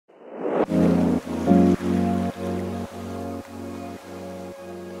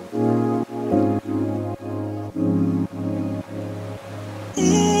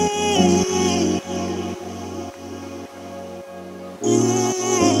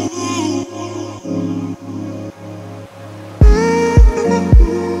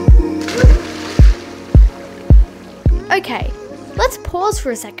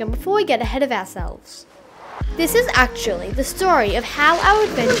for a second before we get ahead of ourselves. This is actually the story of how our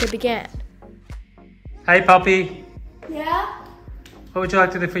adventure began. Hey Poppy, Yeah? what would you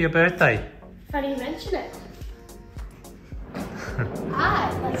like to do for your birthday? Funny you mention it.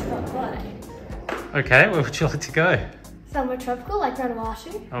 Let's go play. Okay, where would you like to go? Somewhere tropical like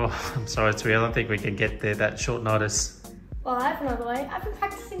Vanuatu. Oh, I'm sorry, it's real. I don't think we can get there that short notice. Well, I have another way. I've been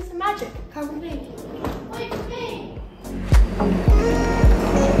practicing some magic. Come with me. Wait for me.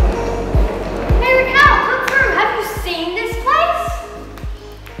 Hey Raquel, come through. Have you seen this place?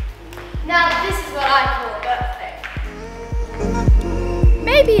 Now this is what I call a birthday.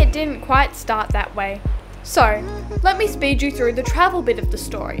 Maybe it didn't quite start that way. So, let me speed you through the travel bit of the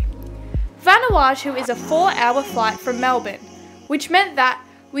story. Vanuatu is a 4-hour flight from Melbourne, which meant that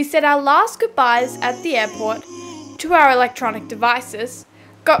we said our last goodbyes at the airport to our electronic devices,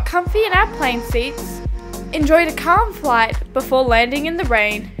 got comfy in our plane seats, enjoyed a calm flight before landing in the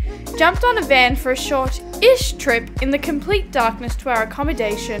rain, jumped on a van for a short-ish trip in the complete darkness to our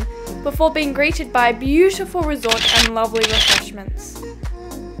accommodation before being greeted by a beautiful resort and lovely refreshments.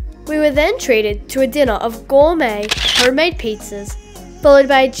 We were then treated to a dinner of gourmet homemade pizzas, followed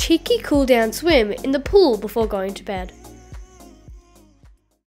by a cheeky cool-down swim in the pool before going to bed.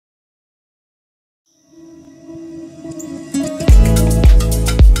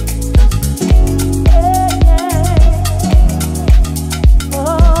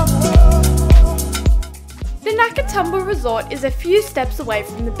 The Nakatumble resort is a few steps away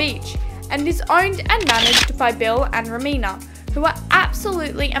from the beach and is owned and managed by Bill and Romina, who are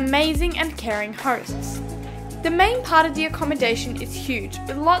absolutely amazing and caring hosts. The main part of the accommodation is huge,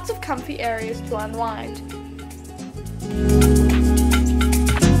 with lots of comfy areas to unwind.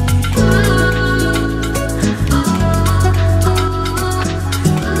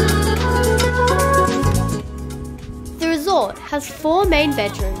 The resort has 4 main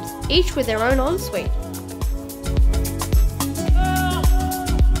bedrooms, each with their own ensuite.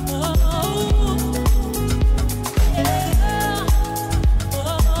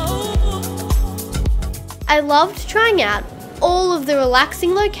 I loved trying out all of the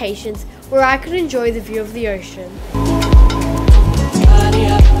relaxing locations where I could enjoy the view of the ocean.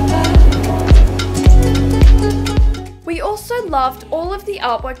 We also loved all of the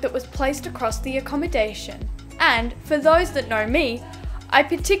artwork that was placed across the accommodation. And, for those that know me, I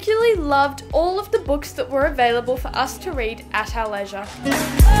particularly loved all of the books that were available for us to read at our leisure.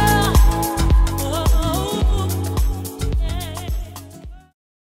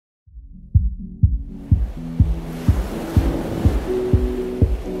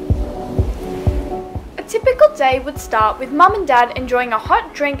 A typical day would start with Mum and Dad enjoying a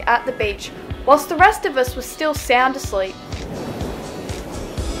hot drink at the beach, whilst the rest of us were still sound asleep.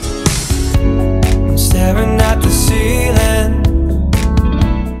 Staring at the ceiling.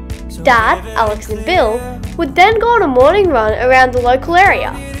 Dad, Alex and Bill would then go on a morning run around the local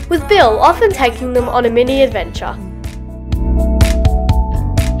area, with Bill often taking them on a mini adventure.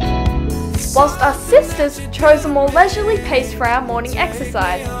 Whilst our sisters chose a more leisurely pace for our morning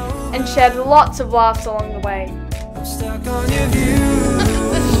exercise and shared lots of laughs along the way.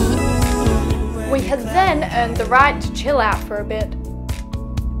 We had then earned the right to chill out for a bit.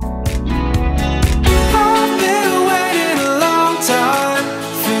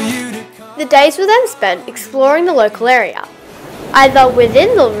 The days were then spent exploring the local area, either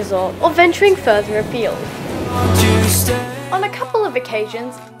within the resort or venturing further afield. On a couple of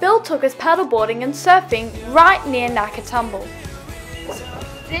occasions, Bill took us paddleboarding and surfing right near Nakatumble.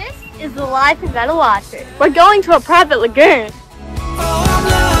 This is the life in Vanuatu. We're going to a private lagoon.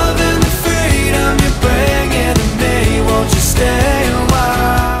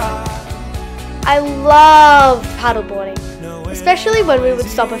 I love paddleboarding, especially when we would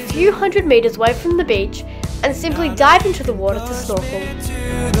stop a few hundred meters away from the beach and simply dive into the water to snorkel.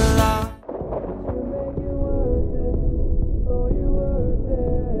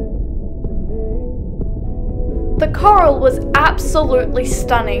 The coral was absolutely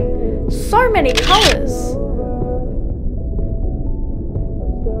stunning. So many colours.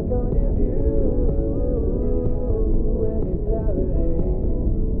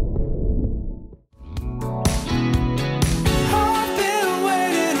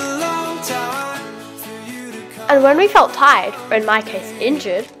 And when we felt tired, or in my case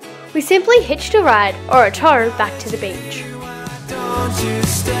injured, we simply hitched a ride or a tow back to the beach.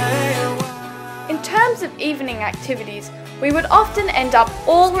 In terms of evening activities, we would often end up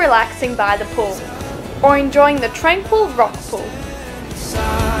all relaxing by the pool, or enjoying the tranquil rock pool.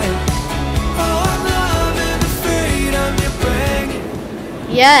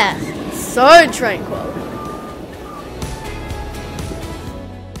 Yeah, so tranquil.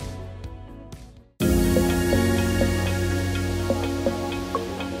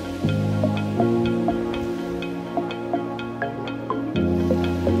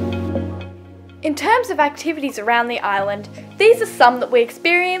 In terms of activities around the island, these are some that we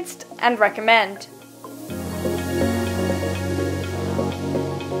experienced and recommend.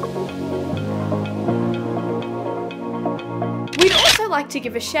 We'd also like to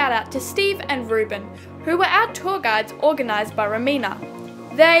give a shout out to Steve and Ruben, who were our tour guides organised by Romina.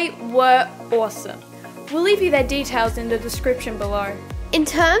 They were awesome. We'll leave you their details in the description below. In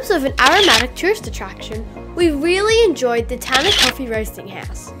terms of an aromatic tourist attraction, we really enjoyed the TAGA coffee roasting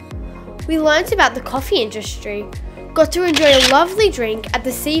house. We learnt about the coffee industry, got to enjoy a lovely drink at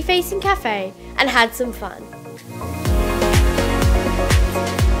the Sea Facing Cafe, and had some fun.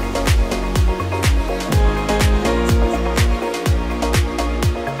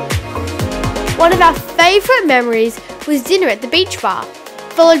 One of our favourite memories was dinner at the beach bar,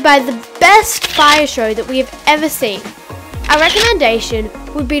 followed by the best fire show that we have ever seen. Our recommendation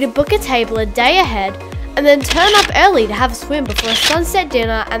would be to book a table a day ahead and then turn up early to have a swim before a sunset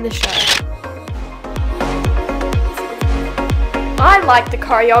dinner and the show. I like the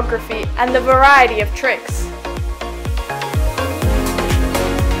choreography and the variety of tricks.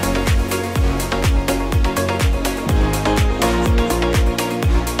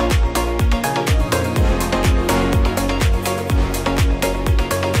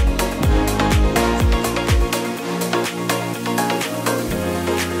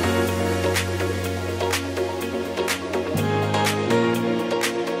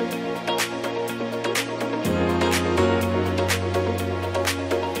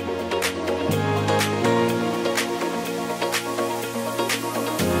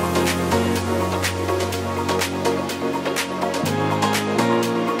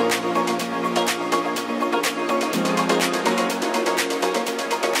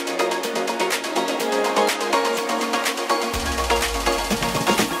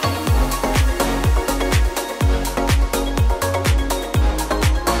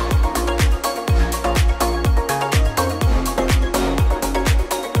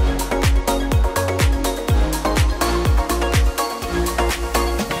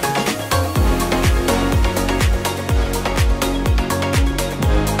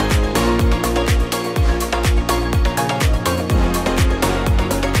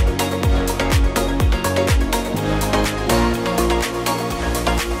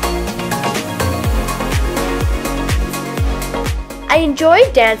 I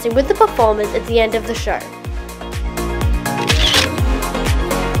enjoyed dancing with the performers at the end of the show.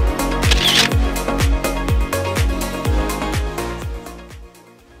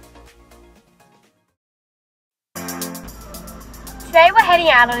 Today we're heading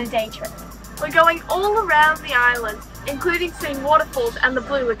out on a day trip. We're going all around the island, including seeing waterfalls and the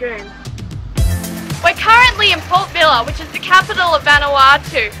Blue Lagoon. We're currently in Port Vila, which is the capital of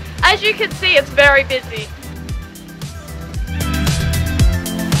Vanuatu. As you can see, it's very busy.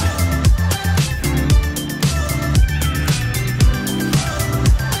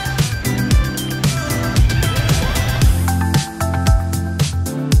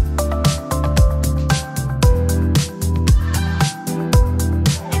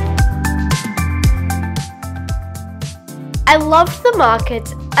 I loved the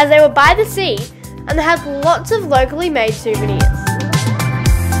markets as they were by the sea and they had lots of locally made souvenirs.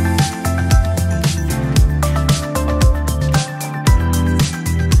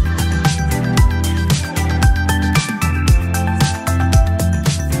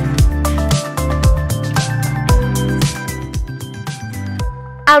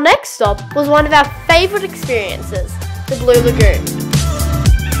 Our next stop was one of our favourite experiences, the Blue Lagoon.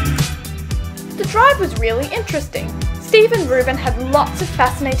 The drive was really interesting. Steve and Ruben had lots of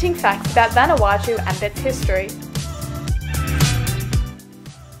fascinating facts about Vanuatu and its history.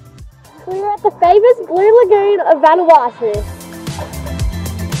 We were at the famous Blue Lagoon of Vanuatu.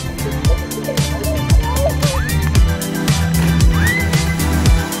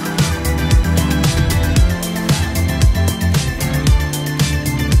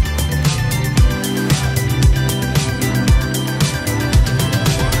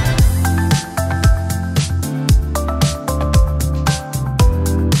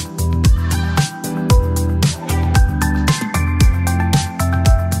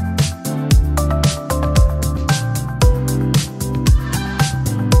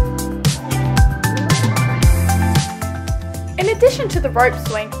 In addition to the rope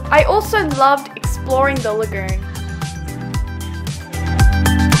swing, I also loved exploring the lagoon.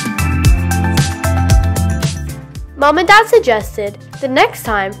 Mum and Dad suggested that next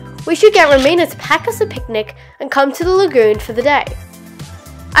time we should get Romina to pack us a picnic and come to the lagoon for the day.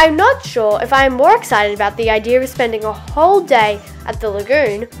 I'm not sure if I am more excited about the idea of spending a whole day at the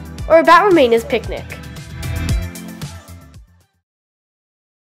lagoon or about Romina's picnic.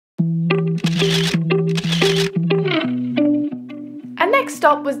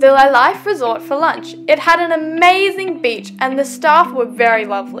 stop was the Life Resort for lunch. It had an amazing beach and the staff were very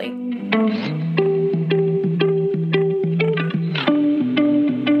lovely.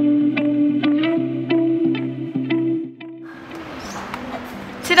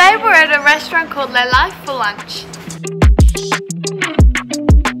 Today we're at a restaurant called Le Life for lunch.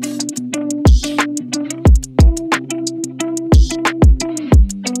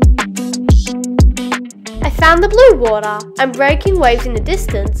 I found the blue water and breaking waves in the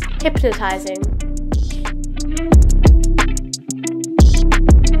distance hypnotizing.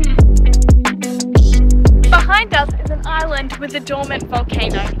 Behind us is an island with a dormant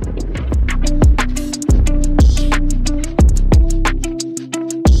volcano.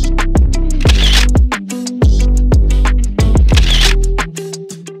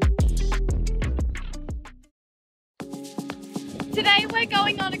 Today we're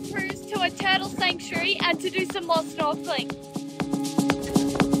going on a cruise to a turtle sanctuary and to do some more snorkeling.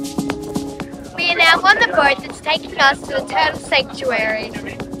 We are now on the boat that's taking us to the turtle sanctuary.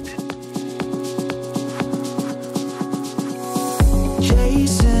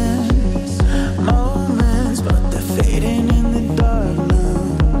 Chasing moments, but they're fading in the dark now.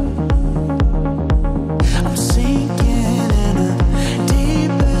 I'm sinking in a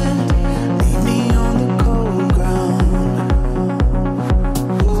deep end, leave me on the cold ground.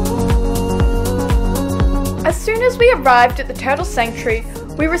 As soon as we arrived at the turtle sanctuary,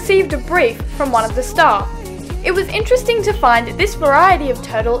 we received a brief from one of the staff. It was interesting to find that this variety of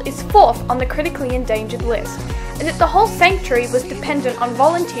turtle is 4th on the critically endangered list, and that the whole sanctuary was dependent on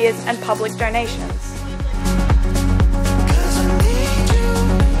volunteers and public donations.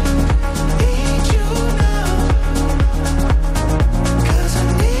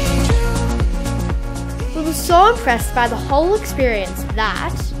 We were so impressed by the whole experience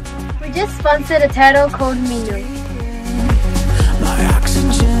that we just sponsored a turtle called Minu. My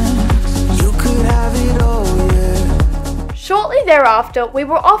oxygen, you could have it all, yeah. Shortly thereafter, we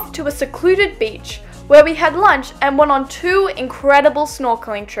were off to a secluded beach where we had lunch and went on 2 incredible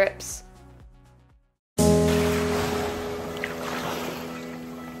snorkeling trips.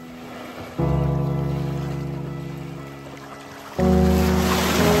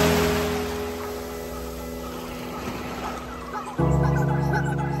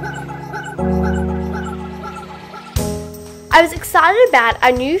 I was excited about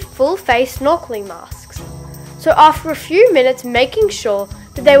our new full-face snorkeling masks. So after a few minutes making sure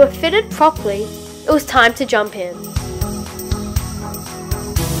that they were fitted properly, it was time to jump in.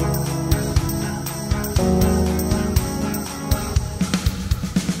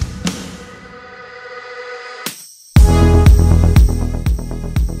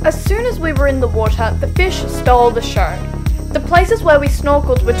 As soon as we were in the water, the fish stole the show. The places where we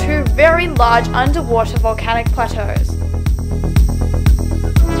snorkeled were 2 very large underwater volcanic plateaus.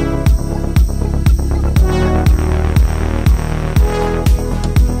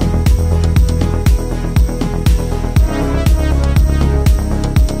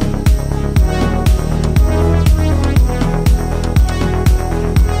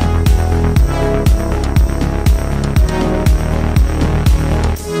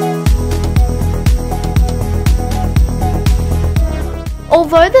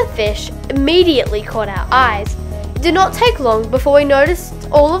 Although the fish immediately caught our eyes, it did not take long before we noticed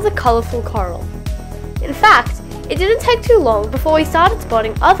all of the colourful coral. In fact, it didn't take too long before we started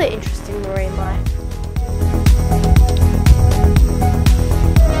spotting other interesting marine life.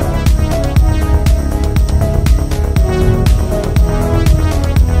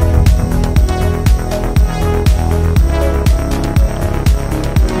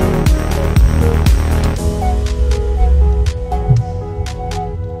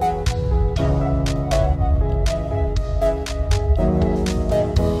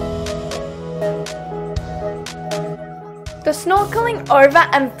 The snorkeling over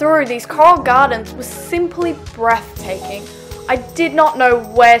and through these coral gardens was simply breathtaking. I did not know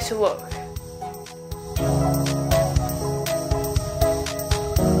where to look.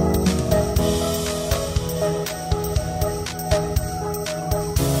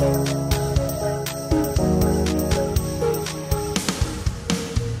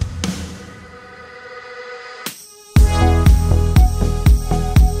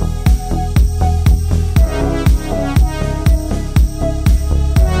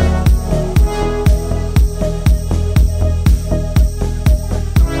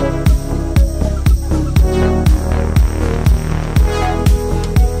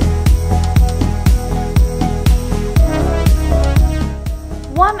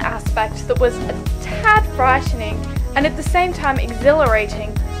 That was a tad frightening and at the same time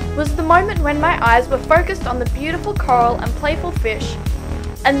exhilarating was the moment when my eyes were focused on the beautiful coral and playful fish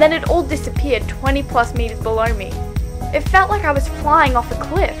and then it all disappeared 20 plus meters below me. It felt like I was flying off a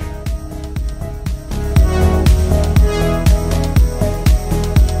cliff.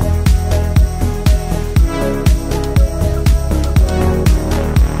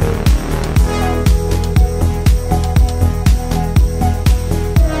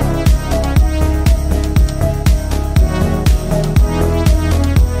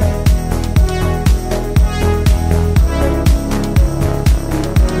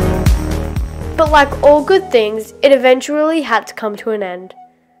 But like all good things, it eventually had to come to an end.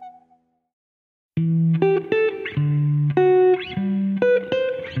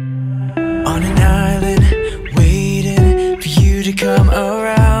 On an island, waiting for you to come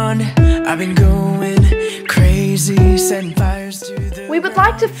around. I've been going crazy, setting fires to the We would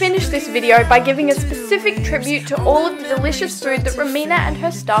like to finish this video by giving a specific tribute to all of the delicious food that Romina and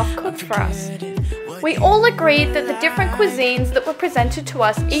her staff cooked for us. We all agreed that the different cuisines that were presented to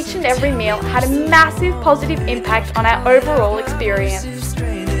us each and every meal had a massive positive impact on our overall experience.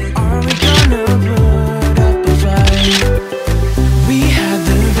 Are we gonna put up a fight? We had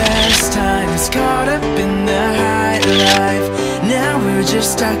the best times, caught up in the high life. Now we're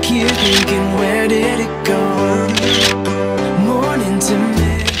just stuck here thinking, where did it go? Morning to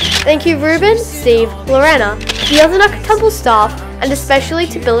midnight. Thank you Ruben, Steve, Lorena, the other Nakatumble staff, and especially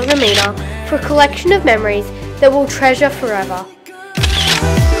to Bill and Romina for a collection of memories that we'll treasure forever.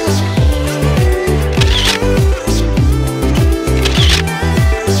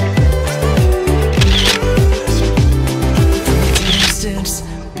 Distance,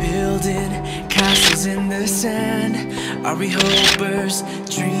 building castles in the sand. Are we hopers,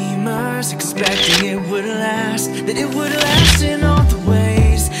 dreamers, expecting it would last? That it would last in all the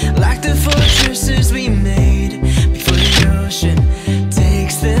ways, like the fortresses we made before the ocean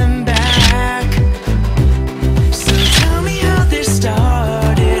takes them back. So tell me how this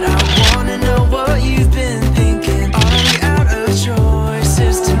started. I wanna know what you've been thinking. Are we out of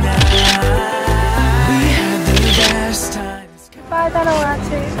choices tonight? We had the best times. Bye,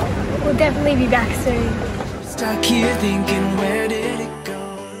 Vanuatu. We'll definitely be back soon. Stuck here thinking, where did it go?